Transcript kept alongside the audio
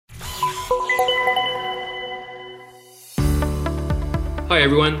Hi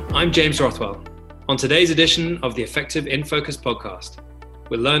everyone, I'm James Rothwell. On today's edition of the Effective in Focus podcast,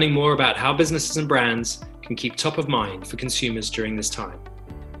 we're learning more about how businesses and brands can keep top of mind for consumers during this time.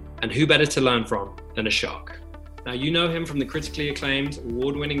 And who better to learn from than a shark? Now, you know him from the critically acclaimed,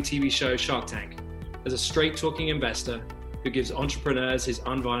 award-winning TV show Shark Tank as a straight-talking investor who gives entrepreneurs his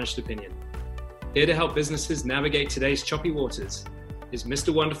unvarnished opinion. Here to help businesses navigate today's choppy waters is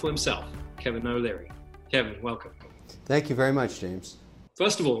Mr. Wonderful himself, Kevin O'Leary. Kevin, welcome. Thank you very much, James.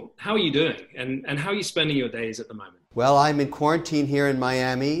 First of all, how are you doing and how are you spending your days at the moment? Well, I'm in quarantine here in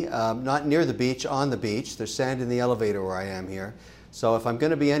Miami, not near the beach, on the beach. There's sand in the elevator where I am here. So if I'm going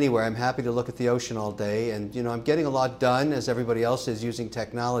to be anywhere, I'm happy to look at the ocean all day. And, I'm getting a lot done, as everybody else is, using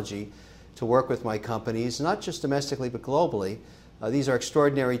technology to work with my companies, not just domestically but globally. These are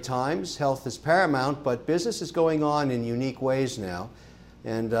extraordinary times. Health is paramount, but business is going on in unique ways now.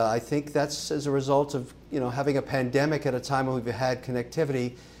 And I think that's as a result of, having a pandemic at a time when we've had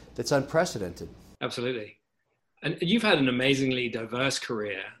connectivity that's unprecedented. Absolutely. And you've had an amazingly diverse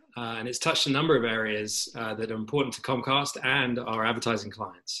career, and it's touched a number of areas that are important to Comcast and our advertising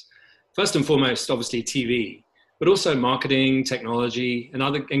clients. First and foremost, obviously TV, but also marketing, technology,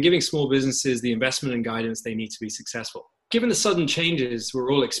 and giving small businesses the investment and guidance they need to be successful. Given the sudden changes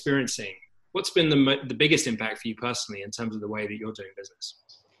we're all experiencing, what's been the biggest impact for you personally in terms of the way that you're doing business?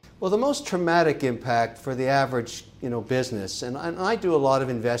 Well, the most traumatic impact for the average, business, and I do a lot of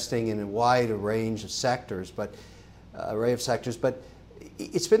investing in a wide array of sectors, but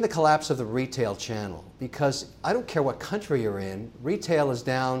it's been the collapse of the retail channel, because I don't care what country you're in, retail is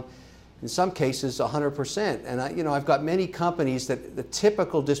down in some cases 100%. And I've got many companies that the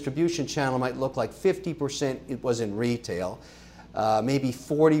typical distribution channel might look like 50% it was in retail, maybe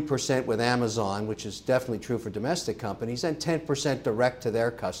 40% with Amazon, which is definitely true for domestic companies, and 10% direct to their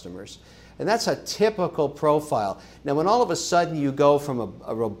customers. And that's a typical profile. Now, when all of a sudden you go from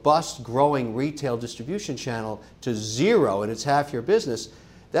a robust, growing retail distribution channel to zero, and it's half your business,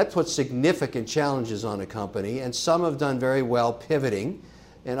 that puts significant challenges on a company, and some have done very well pivoting,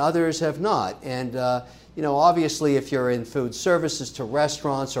 and others have not. And obviously, if you're in food services to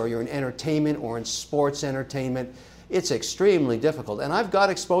restaurants, or you're in entertainment or in sports entertainment, it's extremely difficult. And I've got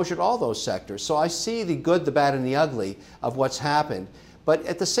exposure to all those sectors, so I see the good, the bad, and the ugly of what's happened. But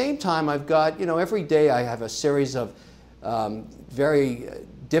at the same time, I've got, every day I have a series of very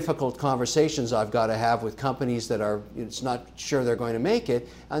difficult conversations I've got to have with companies that are, it's not sure they're going to make it.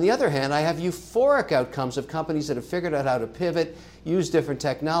 On the other hand, I have euphoric outcomes of companies that have figured out how to pivot, use different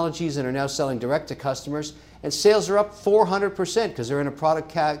technologies, and are now selling direct to customers. And sales are up 400% because they're in a product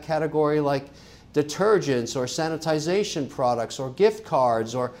category like detergents or sanitization products or gift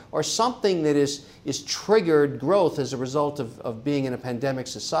cards or something that is triggered growth as a result of being in a pandemic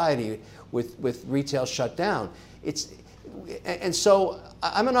society with retail shut down. And so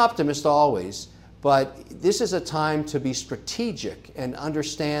I'm an optimist always, but this is a time to be strategic and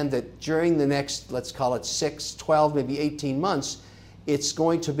understand that during the next, let's call it 6, 12, maybe 18 months, it's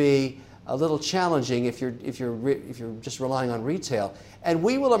going to be a little challenging if you're just relying on retail. And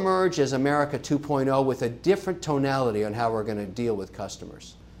we will emerge as America 2.0 with a different tonality on how we're going to deal with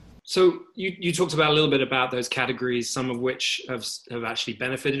customers. So you talked about a little bit about those categories, some of which have actually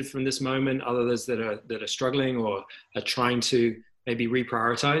benefited from this moment, others that are struggling or are trying to maybe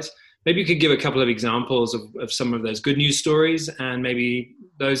reprioritize. Maybe you could give a couple of examples of some of those good news stories, and maybe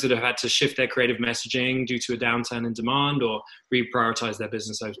those that have had to shift their creative messaging due to a downturn in demand or reprioritize their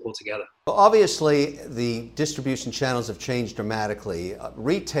business altogether. Well, obviously, the distribution channels have changed dramatically.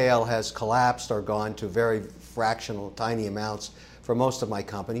 Retail has collapsed or gone to very fractional, tiny amounts for most of my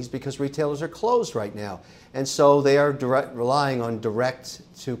companies because retailers are closed right now. And so they are relying on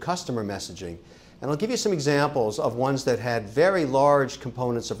direct-to-customer messaging. And I'll give you some examples of ones that had very large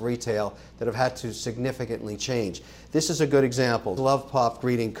components of retail that have had to significantly change. This is a good example. Love Pop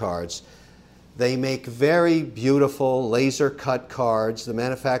greeting cards. They make very beautiful laser-cut cards. The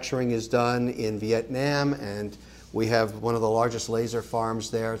manufacturing is done in Vietnam, and we have one of the largest laser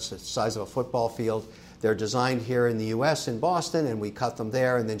farms there. It's the size of a football field. They're designed here in the U.S. in Boston, and we cut them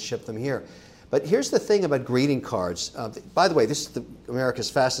there and then ship them here. But here's the thing about greeting cards. By the way, this is America's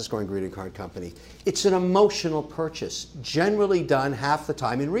fastest growing greeting card company. It's an emotional purchase, generally done half the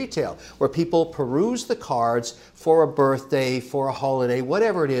time in retail, where people peruse the cards for a birthday, for a holiday,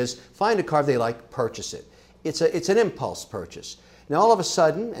 whatever it is, find a card they like, purchase it. It's an impulse purchase. Now all of a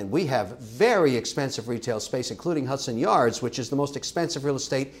sudden, and we have very expensive retail space, including Hudson Yards, which is the most expensive real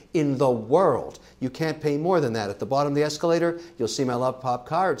estate in the world. You can't pay more than that. At the bottom of the escalator, you'll see my Love Pop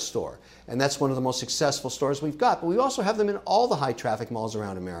card store. And that's one of the most successful stores we've got. But we also have them in all the high traffic malls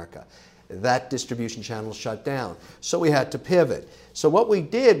around America. that distribution channel shut down. So we had to pivot. So what we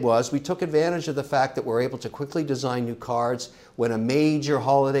did was we took advantage of the fact that we're able to quickly design new cards. When a major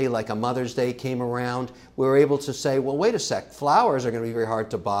holiday like a Mother's Day came around, we were able to say, well, wait a sec, flowers are going to be very hard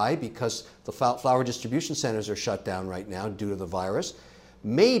to buy because the flower distribution centers are shut down right now due to the virus.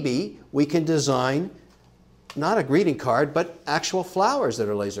 Maybe we can design not a greeting card, but actual flowers that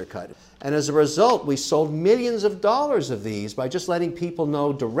are laser cut. And as a result, we sold millions of dollars of these by just letting people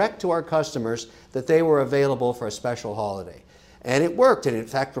know direct to our customers that they were available for a special holiday. And it worked, and in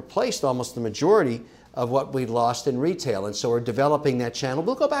fact replaced almost the majority of what we'd lost in retail. And so we're developing that channel.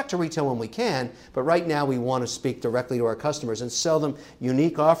 We'll go back to retail when we can, but right now we want to speak directly to our customers and sell them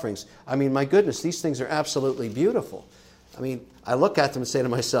unique offerings. I mean, my goodness, these things are absolutely beautiful. I mean, I look at them and say to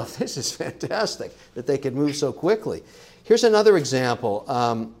myself, this is fantastic that they could move so quickly. Here's another example.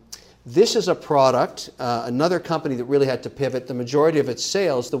 This is a product, another company that really had to pivot. The majority of its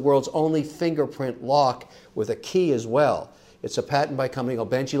sales, the world's only fingerprint lock with a key as well. It's a patent by a company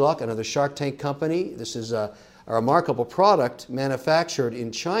called Benji Lock, another Shark Tank company. This is a remarkable product manufactured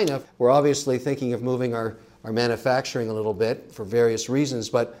in China. We're obviously thinking of moving our manufacturing a little bit for various reasons,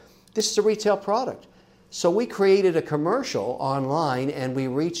 but this is a retail product. So we created a commercial online and we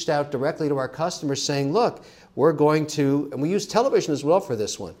reached out directly to our customers saying, look, we're going to, and we use television as well for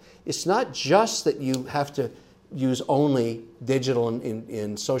this one. It's not just that you have to use only digital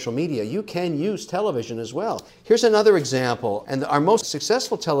in social media. You can use television as well. Here's another example, and our most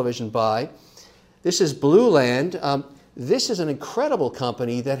successful television buy, this is Blueland. This is an incredible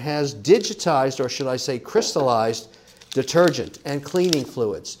company that has digitized, or should I say crystallized, detergent and cleaning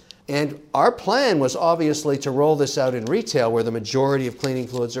fluids. And our plan was obviously to roll this out in retail where the majority of cleaning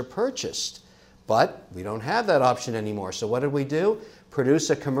fluids are purchased. But we don't have that option anymore. So what did we do? Produce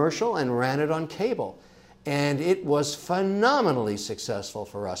a commercial and ran it on cable. And it was phenomenally successful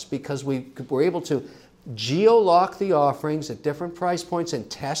for us because we were able to geo-lock the offerings at different price points and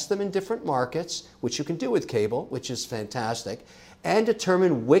test them in different markets, which you can do with cable, which is fantastic, and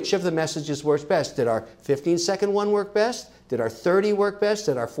determine which of the messages works best. Did our 15-second one work best? Did our 30 work best?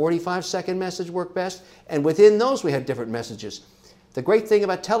 Did our 45-second message work best? And within those, we had different messages. The great thing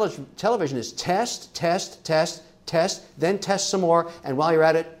about television is test, test, test, test, then test some more, and while you're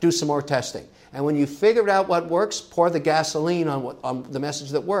at it, do some more testing. And when you figured out what works, pour the gasoline on the message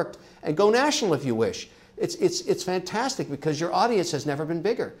that worked, and go national if you wish. It's fantastic because your audience has never been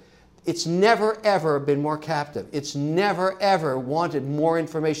bigger. It's never, ever been more captive. It's never, ever wanted more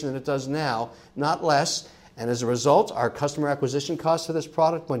information than it does now, not less. And as a result, our customer acquisition costs for this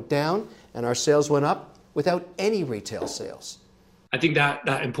product went down and our sales went up without any retail sales. I think that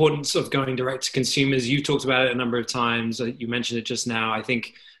importance of going direct to consumers, you've talked about it a number of times. You mentioned it just now. I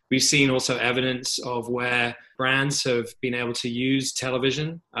think we've seen also evidence of where brands have been able to use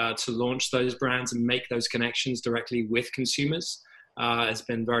television to launch those brands and make those connections directly with consumers. It's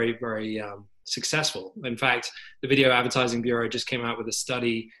been very, very successful. In fact, the Video Advertising Bureau just came out with a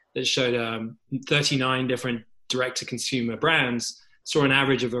study that showed 39 different direct-to-consumer brands saw an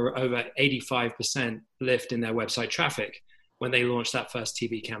average of over 85% lift in their website traffic when they launched that first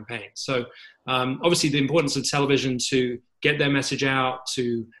TV campaign. So obviously the importance of television to get their message out,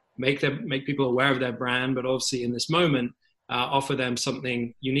 to make people aware of their brand, but obviously in this moment, offer them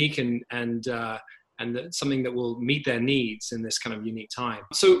something unique and something that will meet their needs in this kind of unique time.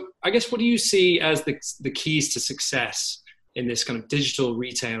 So I guess what do you see as the keys to success in this kind of digital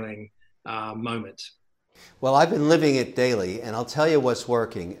retailing moment? Well, I've been living it daily, and I'll tell you what's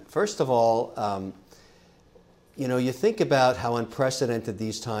working. First of all, you think about how unprecedented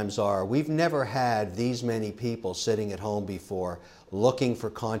these times are. We've never had these many people sitting at home before looking for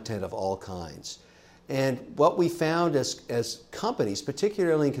content of all kinds. And what we found as companies,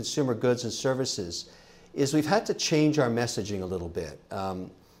 particularly in consumer goods and services, is we've had to change our messaging a little bit. And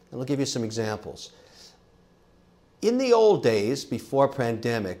I'll give you some examples. In the old days, before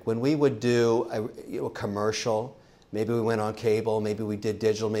pandemic, when we would do a commercial, maybe we went on cable, maybe we did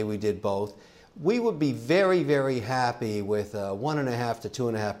digital, maybe we did both, we would be very, very happy with a 1.5% to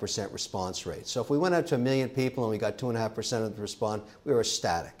 2.5% response rate. So if we went out to 1 million people and we got 2.5% of them to respond, we were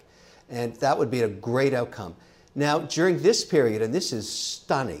ecstatic. And that would be a great outcome. Now, during this period, and this is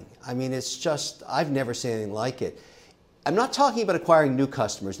stunning, I mean, it's just, I've never seen anything like it. I'm not talking about acquiring new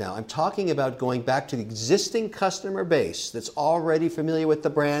customers now. I'm talking about going back to the existing customer base that's already familiar with the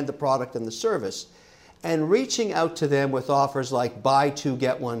brand, the product, and the service, and reaching out to them with offers like buy two,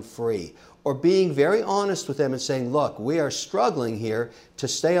 get one free, or being very honest with them and saying, look, we are struggling here to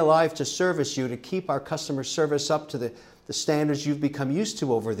stay alive, to service you, to keep our customer service up to the standards you've become used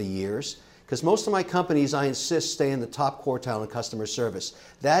to over the years, Because most of my companies, I insist, stay in the top quartile in customer service.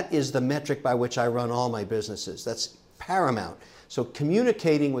 That is the metric by which I run all my businesses. That's paramount. So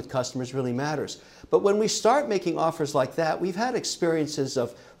communicating with customers really matters. But when we start making offers like that, we've had experiences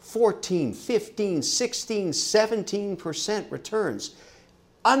of 14, 15, 16, 17% returns.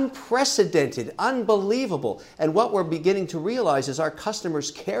 Unprecedented, unbelievable. And what we're beginning to realize is our customers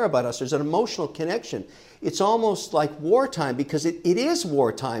care about us. There's an emotional connection. It's almost like wartime, because it is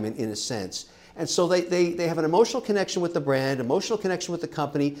wartime in a sense. And so they have an emotional connection with the brand, emotional connection with the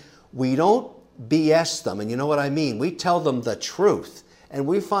company. We don't BS them, and you know what I mean. We tell them the truth. And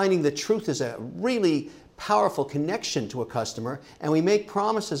we're finding the truth is a really powerful connection to a customer, and we make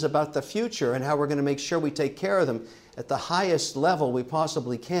promises about the future and how we're going to make sure we take care of them at the highest level we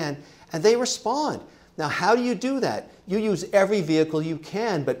possibly can, and they respond. Now, how do you do that? You use every vehicle you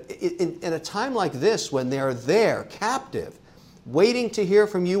can, but in a time like this, when they're there, captive, waiting to hear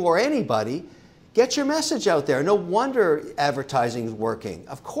from you or anybody, get your message out there. No wonder advertising is working.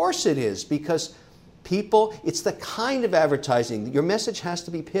 Of course it is, because people, it's the kind of advertising. Your message has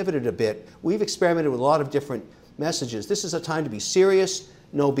to be pivoted a bit. We've experimented with a lot of different messages. This is a time to be serious,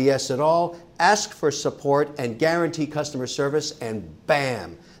 no BS at all, ask for support and guarantee customer service, and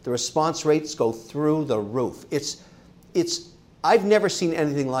bam, the response rates go through the roof. I've never seen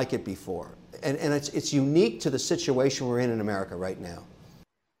anything like it before. And it's unique to the situation we're in America right now.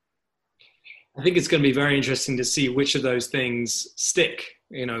 I think it's going to be very interesting to see which of those things stick,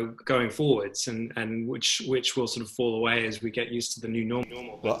 going forwards, and which will sort of fall away as we get used to the new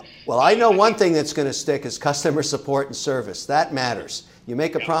normal. Well, I know one thing that's going to stick is customer support and service. That matters. You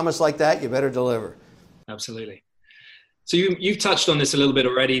make a promise like that, you better deliver. Absolutely. So you've touched on this a little bit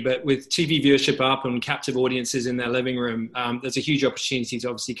already, but with TV viewership up and captive audiences in their living room, there's a huge opportunity to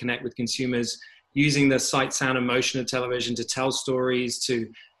obviously connect with consumers using the sight, sound, and motion of television to tell stories, to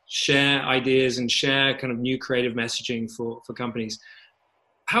share ideas and share kind of new creative messaging for companies.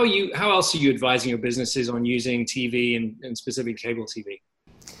 How else are you advising your businesses on using TV and specifically cable TV?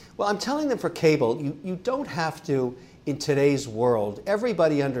 Well, I'm telling them for cable, you don't have to, in today's world.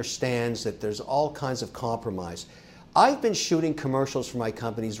 Everybody understands that there's all kinds of compromise. I've been shooting commercials for my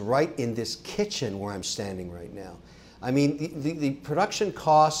companies right in this kitchen where I'm standing right now. I mean, the production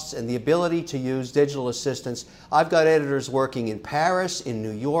costs and the ability to use digital assistants. I've got editors working in Paris, in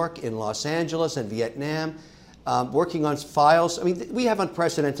New York, in Los Angeles, and Vietnam, working on files. I mean, we have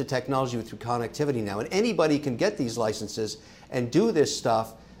unprecedented technology through connectivity now, and anybody can get these licenses and do this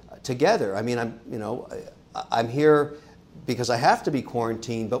stuff together. I mean, I'm here because I have to be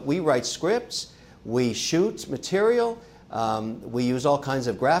quarantined, but we write scripts, we shoot material. We use all kinds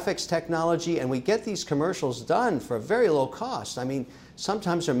of graphics technology, and we get these commercials done for a very low cost. I mean,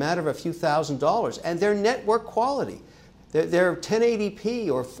 sometimes they're a matter of a few $1,000s, and they're network quality. They're 1080p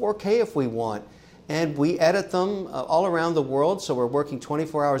or 4K if we want, and we edit them all around the world, so we're working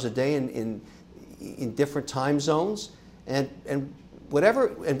 24 hours a day in different time zones, and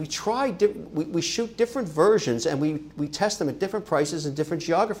whatever, and we shoot different versions, and we test them at different prices and different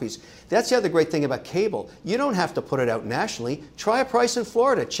geographies. That's the other great thing about cable. You don't have to put it out nationally. Try a price in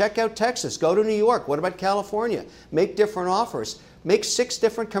Florida, check out Texas, go to New York. What about California? Make different offers. Make 6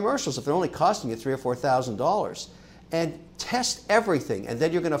 different commercials if they're only costing you $3,000 or $4,000. And test everything, and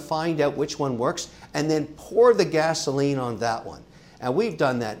then you're going to find out which one works, and then pour the gasoline on that one. And we've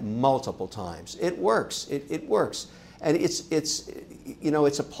done that multiple times. It works. It works. And it's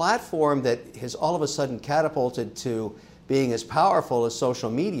a platform that has all of a sudden catapulted to being as powerful as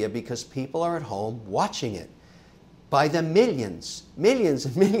social media, because people are at home watching it by the millions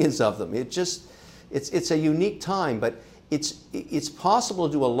and millions of them. It's a unique time, but it's possible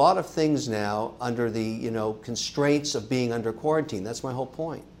to do a lot of things now under the constraints of being under quarantine. That's my whole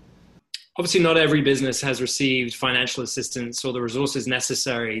point. Obviously, not every business has received financial assistance or the resources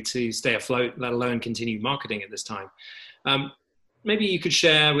necessary to stay afloat, let alone continue marketing at this time. Maybe you could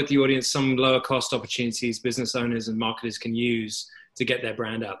share with the audience some lower cost opportunities business owners and marketers can use to get their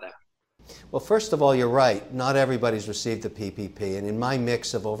brand out there. Well, first of all, you're right. Not everybody's received the PPP. And in my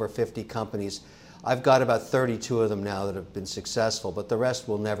mix of over 50 companies, I've got about 32 of them now that have been successful, but the rest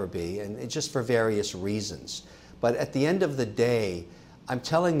will never be, and it's just for various reasons. But at the end of the day, I'm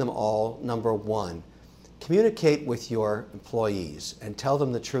telling them all, number one, communicate with your employees and tell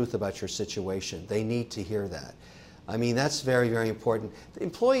them the truth about your situation. They need to hear that. I mean, that's very, very important. The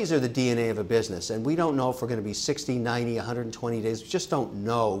employees are the DNA of a business, and we don't know if we're going to be 60, 90, 120 days. We just don't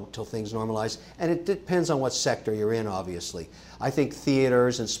know till things normalize, and it depends on what sector you're in, obviously. I think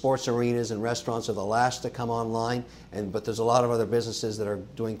theaters and sports arenas and restaurants are the last to come online, but there's a lot of other businesses that are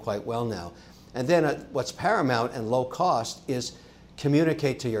doing quite well now. And then what's paramount and low cost is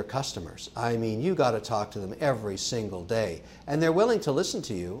communicate to your customers. I mean, you got to talk to them every single day. And they're willing to listen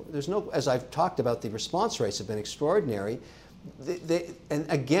to you. There's no, as I've talked about, the response rates have been extraordinary. And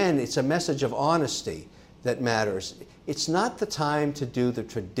again, it's a message of honesty that matters. It's not the time to do the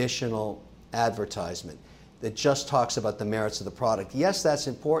traditional advertisement that just talks about the merits of the product. Yes, that's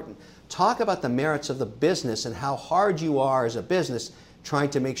important. Talk about the merits of the business and how hard you are as a business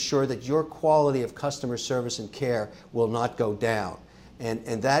trying to make sure that your quality of customer service and care will not go down.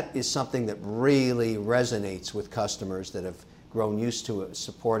 And that is something that really resonates with customers that have grown used to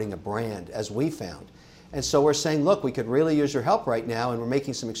supporting a brand, as we found. And so we're saying, look, we could really use your help right now, and we're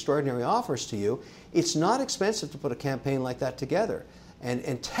making some extraordinary offers to you. It's not expensive to put a campaign like that together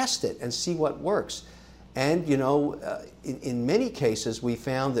and test it and see what works. And you know, in many cases, we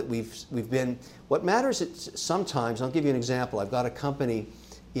found that we've been, what matters is sometimes, I'll give you an example. I've got a company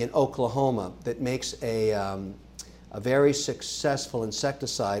in Oklahoma that makes a very successful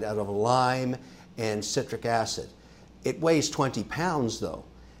insecticide out of lime and citric acid. It weighs 20 pounds though.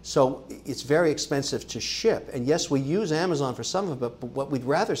 So it's very expensive to ship. And yes, we use Amazon for some of it, but we'd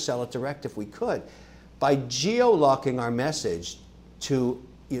rather sell it direct if we could. By geo-locking our message to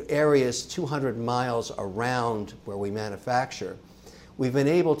areas 200 miles around where we manufacture, we've been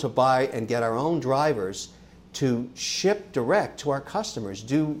able to buy and get our own drivers to ship direct to our customers,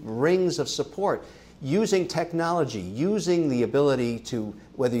 do rings of support, using technology, using the ability to,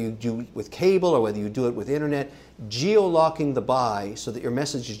 whether you do with cable or whether you do it with internet, geo-locking the buy so that your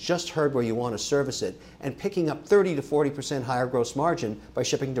message is just heard where you want to service it, and picking up 30 to 40% higher gross margin by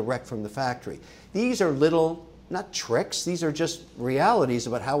shipping direct from the factory. These are little, not tricks, these are just realities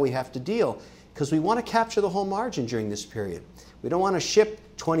about how we have to deal, because we want to capture the whole margin during this period. We don't want to ship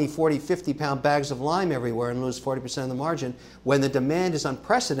 20, 40, 50-pound bags of lime everywhere and lose 40% of the margin when the demand is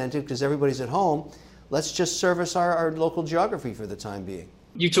unprecedented because everybody's at home. Let's just service our local geography for the time being.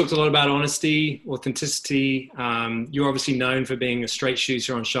 You talked a lot about honesty, authenticity. You're obviously known for being a straight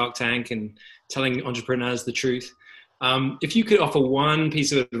shooter on Shark Tank and telling entrepreneurs the truth. If you could offer one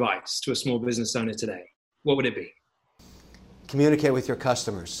piece of advice to a small business owner today, what would it be? Communicate with your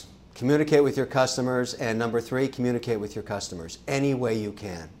customers. Communicate with your customers, and number 3, communicate with your customers any way you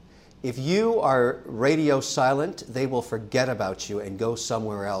can. If you are radio silent, they will forget about you and go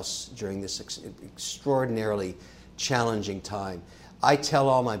somewhere else during this extraordinarily challenging time. I tell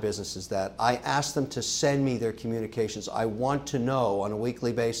all my businesses that. I ask them to send me their communications. I want to know on a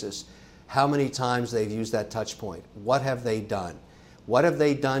weekly basis how many times they've used that touch point. What have they done? What have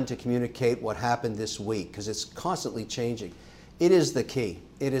they done to communicate what happened this week? Because it's constantly changing. It is the key.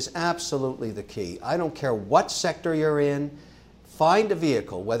 It is absolutely the key. I don't care what sector you're in. Find a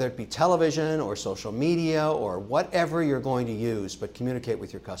vehicle, whether it be television or social media or whatever you're going to use, but communicate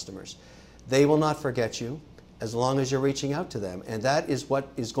with your customers. They will not forget you as long as you're reaching out to them. And that is what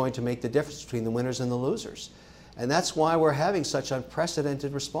is going to make the difference between the winners and the losers. And that's why we're having such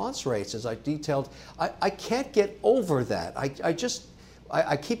unprecedented response rates, as I detailed. I can't get over that.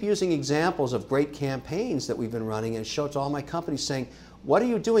 I keep using examples of great campaigns that we've been running and show it to all my companies saying, what are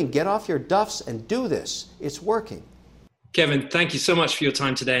you doing? Get off your duffs and do this. It's working. Kevin, thank you so much for your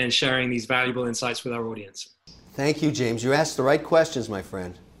time today and sharing these valuable insights with our audience. Thank you, James. You asked the right questions, my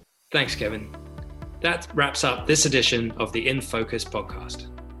friend. Thanks, Kevin. That wraps up this edition of the In Focus podcast.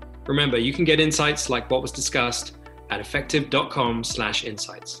 Remember, you can get insights like what was discussed at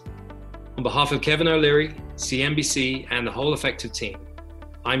effective.com/insights. On behalf of Kevin O'Leary, CNBC, and the whole Effective team,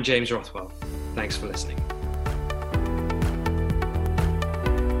 I'm James Rothwell. Thanks for listening.